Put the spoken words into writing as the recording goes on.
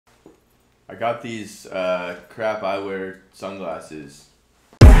I got these crap eyewear sunglasses.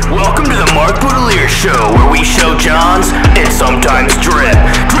 Welcome to the Mark Boudelier Show, where we show Johns and sometimes drip.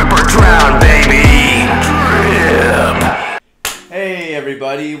 Drip or drown, baby. Drip. Hey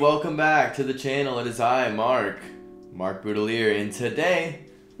everybody, welcome back to the channel. It is I, Mark Boudelier, and today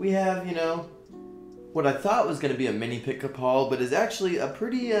we have, what I thought was going to be a mini pickup haul, but is actually a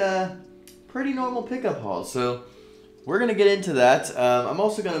pretty normal pickup haul. So we're going to get into that. I'm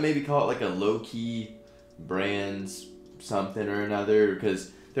also going to maybe call it like a low-key brands something or another,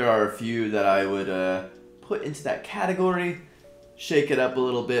 because there are a few that I would put into that category. Shake it up a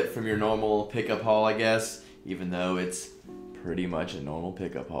little bit from your normal pickup haul, I guess, even though it's pretty much a normal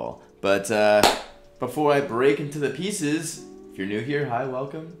pickup haul. But before I break into the pieces, if you're new here, hi,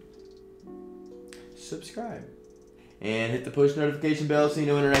 welcome. Subscribe. And hit the push notification bell so you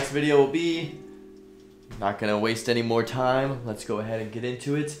know when our next video will be. Not gonna waste any more time. Let's go ahead and get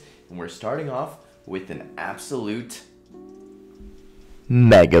into it. And we're starting off with an absolute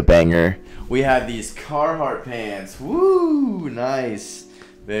mega banger. We have these Carhartt pants. Woo! Nice.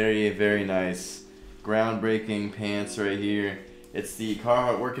 Very, very nice. Groundbreaking pants right here. It's the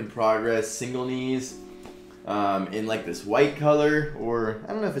Carhartt Work in Progress single knees in like this white color, or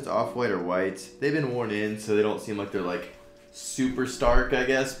I don't know if it's off-white or white. They've been worn in, so they don't seem like they're like super stark, I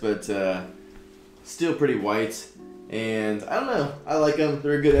guess, but still pretty white. And I don't know, I like them.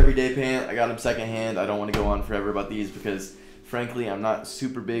 They're a good everyday pant. I got them secondhand. I don't want to go on forever about these because frankly I'm not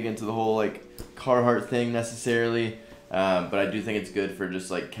super big into the whole like Carhartt thing necessarily, but I do think it's good for just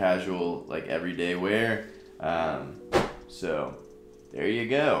like casual, like everyday wear. So there you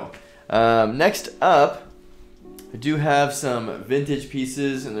go. Next up, I do have some vintage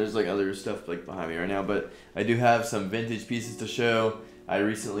pieces, and there's like other stuff like behind me right now, but I do have some vintage pieces to show. I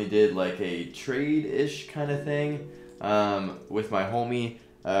recently did like a trade-ish kind of thing with my homie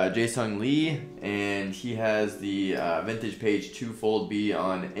Jae-Sung Lee, and he has the vintage page 2fold-B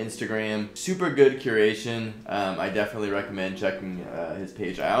on Instagram. Super good curation. I definitely recommend checking his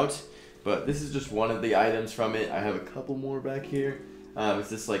page out. But this is just one of the items from it. I have a couple more back here. It's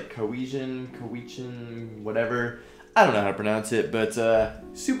this like Cohesion, whatever. I don't know how to pronounce it, but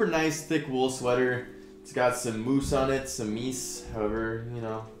super nice thick wool sweater. It's got some mousse on it, some meese, however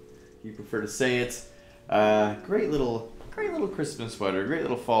you prefer to say it. Great little Christmas sweater, great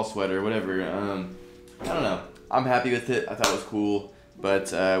little fall sweater, whatever. I don't know. I'm happy with it. I thought it was cool,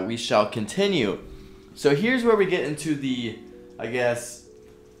 but we shall continue. So here's where we get into the, I guess,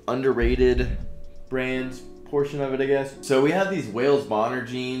 underrated brand portion of it, I guess. So we have these Wales Bonner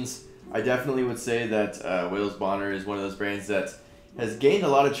jeans. I definitely would say that Wales Bonner is one of those brands that has gained a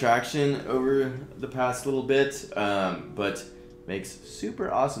lot of traction over the past little bit, but makes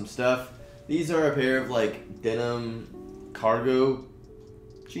super awesome stuff. These are a pair of like denim cargo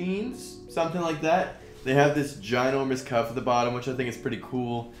jeans, something like that. They have this ginormous cuff at the bottom, which I think is pretty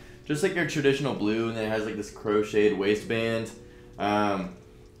cool. Just like your traditional blue, and then it has like this crocheted waistband.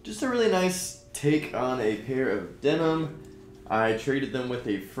 Just a really nice take on a pair of denim. I traded them with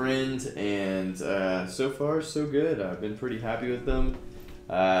a friend, and so far so good. I've been pretty happy with them.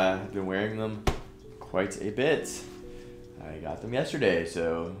 I've been wearing them quite a bit. I got them yesterday,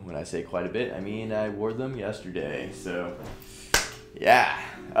 so when I say quite a bit, I mean I wore them yesterday. So yeah.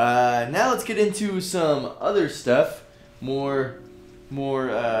 Now let's get into some other stuff, more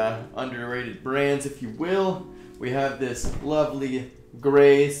underrated brands, if you will. We have this lovely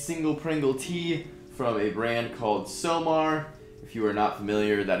gray single Pringle tee from a brand called Somar. If you are not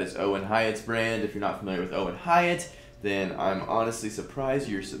familiar, that is Owen Hyatt's brand. If you're not familiar with Owen Hyatt, then I'm honestly surprised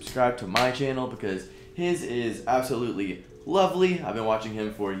you're subscribed to my channel, because his is absolutely lovely. I've been watching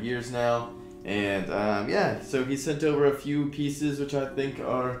him for years now, and yeah, so he sent over a few pieces which I think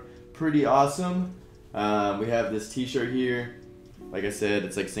are pretty awesome. We have this t-shirt here. Like I said,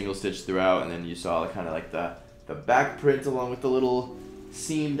 it's like single stitched throughout, and then you saw kind of like the back print along with the little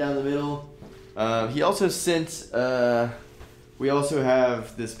seam down the middle. He also sent, we also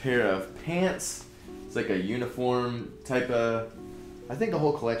have this pair of pants. It's like a uniform type of, I think the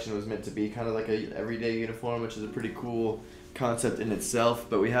whole collection was meant to be kind of like a everyday uniform, which is a pretty cool concept in itself.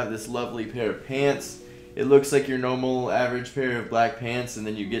 But we have this lovely pair of pants. It looks like your normal average pair of black pants, and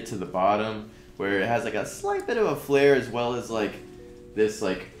then you get to the bottom where it has like a slight bit of a flare, as well as like this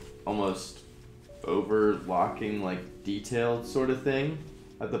like almost overlocking like detailed sort of thing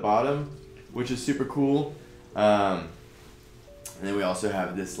at the bottom, which is super cool. And then we also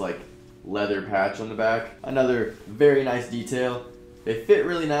have this like leather patch on the back, another very nice detail. They fit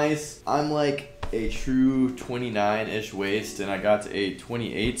really nice. I'm like a true 29-ish waist, and I got to a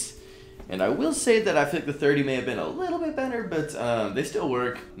 28, And I will say that I feel like the 30 may have been a little bit better, but they still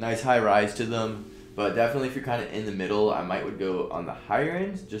work. Nice high rise to them. But definitely if you're kind of in the middle, I would go on the higher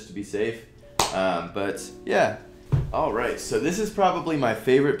end just to be safe. But yeah. All right, so this is probably my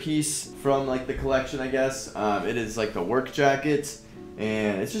favorite piece from like the collection, I guess. It is like the work jacket,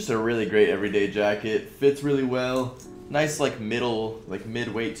 and it's just a really great everyday jacket. Fits really well. Nice like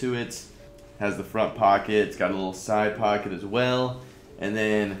mid-weight to it. Has the front pocket. It's got a little side pocket as well. And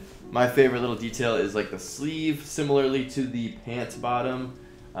then my favorite little detail is like the sleeve, similarly to the pants bottom.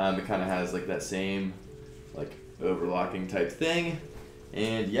 It kind of has like that same like overlocking type thing.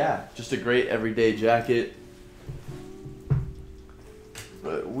 And yeah, just a great everyday jacket.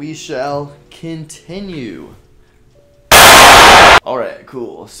 But we shall continue. Alright,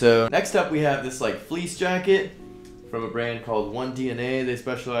 cool. So next up we have this like fleece jacket from a brand called 1DNA. They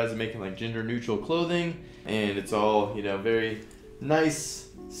specialize in making like gender neutral clothing, and it's all, you know, very nice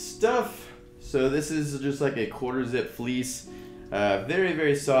stuff. So this is just like a quarter zip fleece. Very,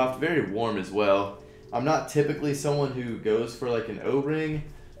 very soft, very warm as well. I'm not typically someone who goes for like an O-ring,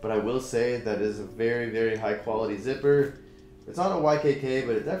 but I will say that is a very, very high quality zipper. It's on a YKK,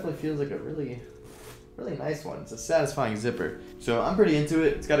 but it definitely feels like a really, really nice one. It's a satisfying zipper. So I'm pretty into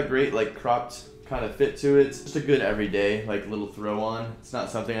it. It's got a great like cropped kind of fit to it. It's just a good everyday like little throw on. It's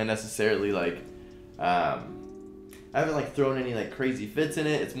not something I necessarily like, I haven't like thrown any like crazy fits in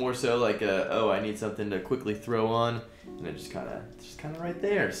it. It's more so like oh, I need something to quickly throw on, and it just kind of right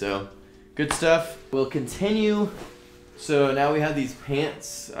there. So good stuff. We'll continue. So now we have these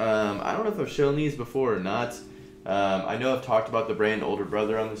pants. I don't know if I've shown these before or not. I know I've talked about the brand Older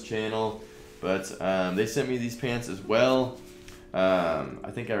Brother on this channel, but they sent me these pants as well.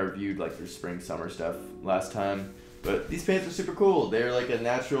 I think I reviewed like their spring summer stuff last time, but these pants are super cool. They're like a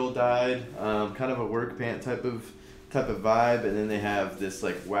natural dyed, kind of a work pant type of vibe, and then they have this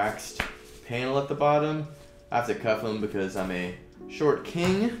like waxed panel at the bottom. I have to cuff them because I'm a short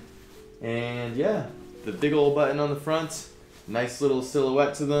king, and yeah, the big old button on the front, nice little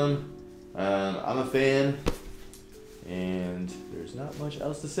silhouette to them. I'm a fan. And there's not much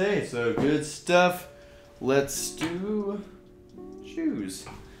else to say, so good stuff. Let's do shoes.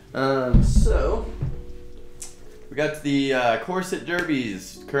 So we got the corset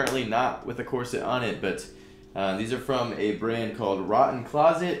derbies, currently not with a corset on it, but these are from a brand called Rotten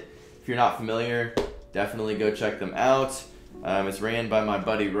Closet. If you're not familiar, definitely go check them out. It's ran by my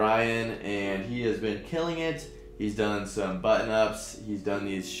buddy Ryan, and he has been killing it. He's done some button-ups, he's done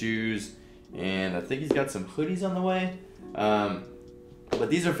these shoes, and I think he's got some hoodies on the way. But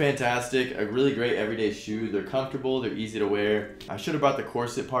these are fantastic, a really great everyday shoe. They're comfortable, they're easy to wear. I should have brought the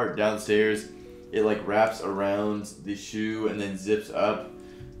corset part downstairs. It like wraps around the shoe and then zips up.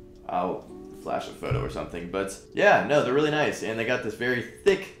 I'll flash a photo or something, but yeah, no, they're really nice. And they got this very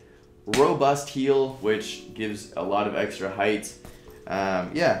thick, robust heel, which gives a lot of extra height.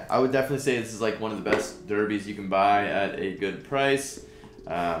 Yeah, I would definitely say this is like one of the best derbies you can buy at a good price.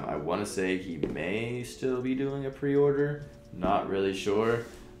 I want to say he may still be doing a pre-order. Not really sure.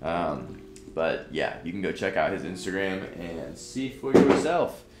 But yeah, you can go check out his Instagram and see for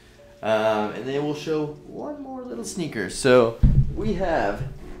yourself. And then we'll show one more little sneaker. So we have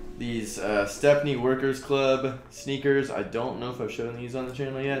these Stepney Workers Club sneakers. I don't know if I've shown these on the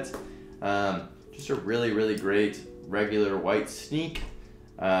channel yet. Just a really, really great regular white sneak.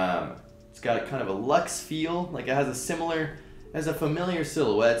 It's got a kind of a luxe feel. Like it has a familiar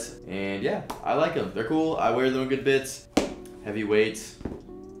silhouette, and yeah, I like them. They're cool. I wear them good bits. Heavyweight,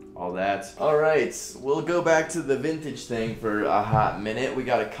 all that. All right, we'll go back to the vintage thing for a hot minute. We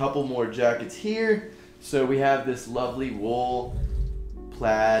got a couple more jackets here. So we have this lovely wool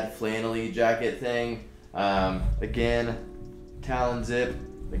plaid flannelly jacket thing. Again, Talon zip.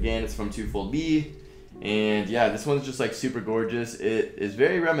 Again, it's from 2fold-B. And yeah, this one's just like super gorgeous. It is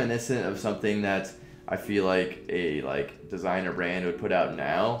very reminiscent of something that I feel like a designer brand would put out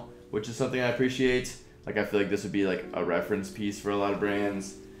now, which is something I appreciate. Like I feel like this would be like a reference piece for a lot of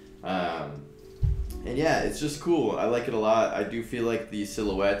brands. And yeah, it's just cool. I like it a lot. I do feel like the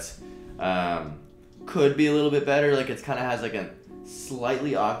silhouette could be a little bit better. Like it kind of has like a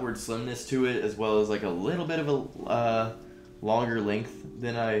slightly awkward slimness to it, as well as like a little bit of a longer length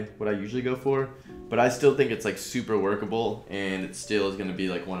than what I usually go for. But I still think it's like super workable, and it still is going to be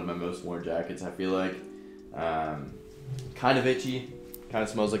like one of my most worn jackets, I feel like. Kind of itchy, kind of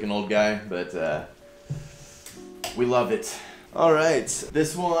smells like an old guy, but we love it. All right,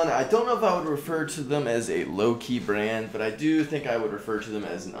 this one, I don't know if I would refer to them as a low-key brand, but I do think I would refer to them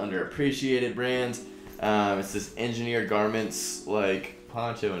as an underappreciated brand. It's this engineered garments like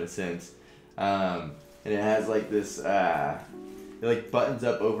poncho in a sense, and it has like this It like buttons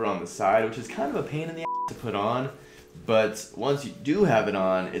up over on the side, which is kind of a pain in the ass to put on. But once you do have it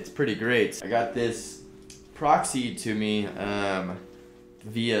on, it's pretty great. I got this proxied to me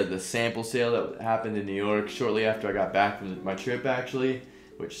via the sample sale that happened in New York shortly after I got back from my trip, actually,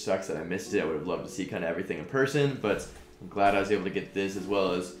 which sucks that I missed it. I would have loved to see kind of everything in person, but I'm glad I was able to get this, as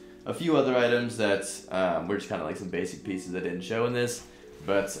well as a few other items that were just kind of like some basic pieces that didn't show in this.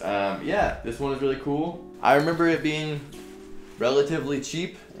 But yeah, this one is really cool. I remember it being relatively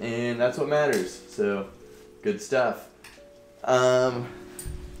cheap, and that's what matters. So good stuff. All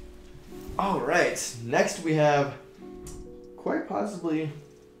right, next we have quite possibly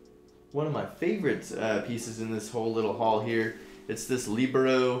one of my favorite pieces in this whole little haul here. It's this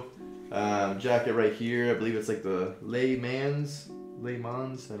Libero jacket right here. I believe it's like the Le Mans. I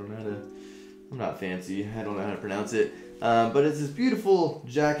don't know how to, I'm not fancy, I don't know how to pronounce it. But it's this beautiful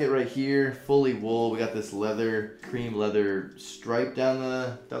jacket right here, fully wool. We got this leather, cream leather stripe down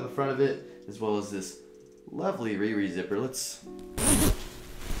the front of it, as well as this lovely Riri zipper.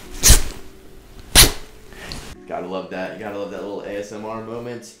 Gotta love that. You gotta love that little ASMR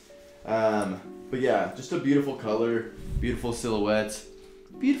moment. But yeah, just a beautiful color, beautiful silhouette,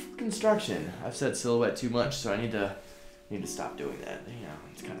 beautiful construction. I've said silhouette too much, so I need to stop doing that. You know,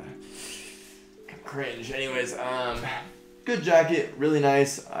 it's kind of cringe. Anyways, good jacket, really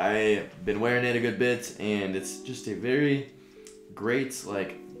nice. I've been wearing it a good bit, and it's just a very great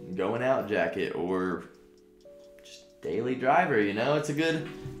like going out jacket or just daily driver. You know, it's a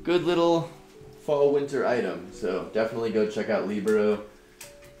good little fall winter item. So definitely go check out Libero.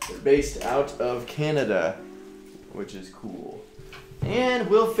 They're based out of Canada, which is cool. And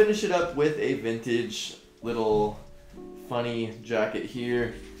we'll finish it up with a vintage little funny jacket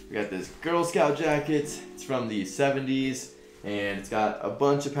here. We got this Girl Scout jacket. It's from the 70s, and it's got a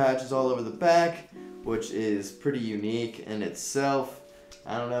bunch of patches all over the back, which is pretty unique in itself.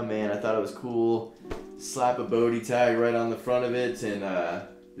 I don't know, man, I thought it was cool. Slap a Bodhi tag right on the front of it, and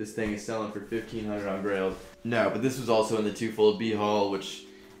this thing is selling for $1,500 on Grailed. No, but this was also in the twofold B haul, which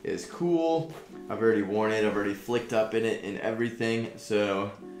is cool. I've already worn it, I've already flicked up in it and everything.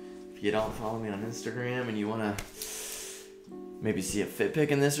 So if you don't follow me on Instagram and you wanna maybe see a fit pic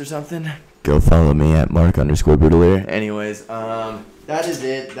in this or something, go follow me at Mark_Brutalier. Anyways, that is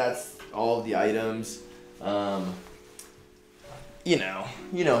it. That's all of the items. You know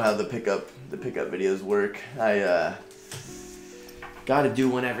how the pickup videos work. I gotta do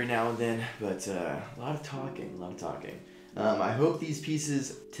one every now and then, but a lot of talking. I hope these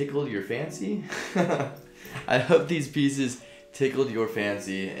pieces tickled your fancy. I hope these pieces tickled your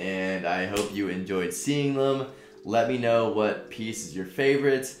fancy, and I hope you enjoyed seeing them. Let me know what piece is your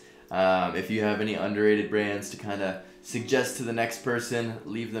favorite. If you have any underrated brands to kind of suggest to the next person,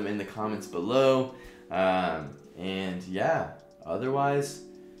 leave them in the comments below. And yeah, otherwise,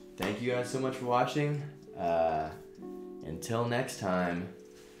 thank you guys so much for watching. Until next time.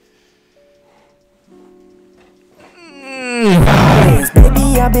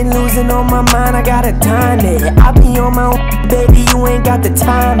 Baby, I've been losing on my mind, I gotta time it. I be on my own, baby, you ain't got the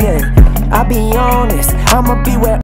time yet. I be honest, I'ma be where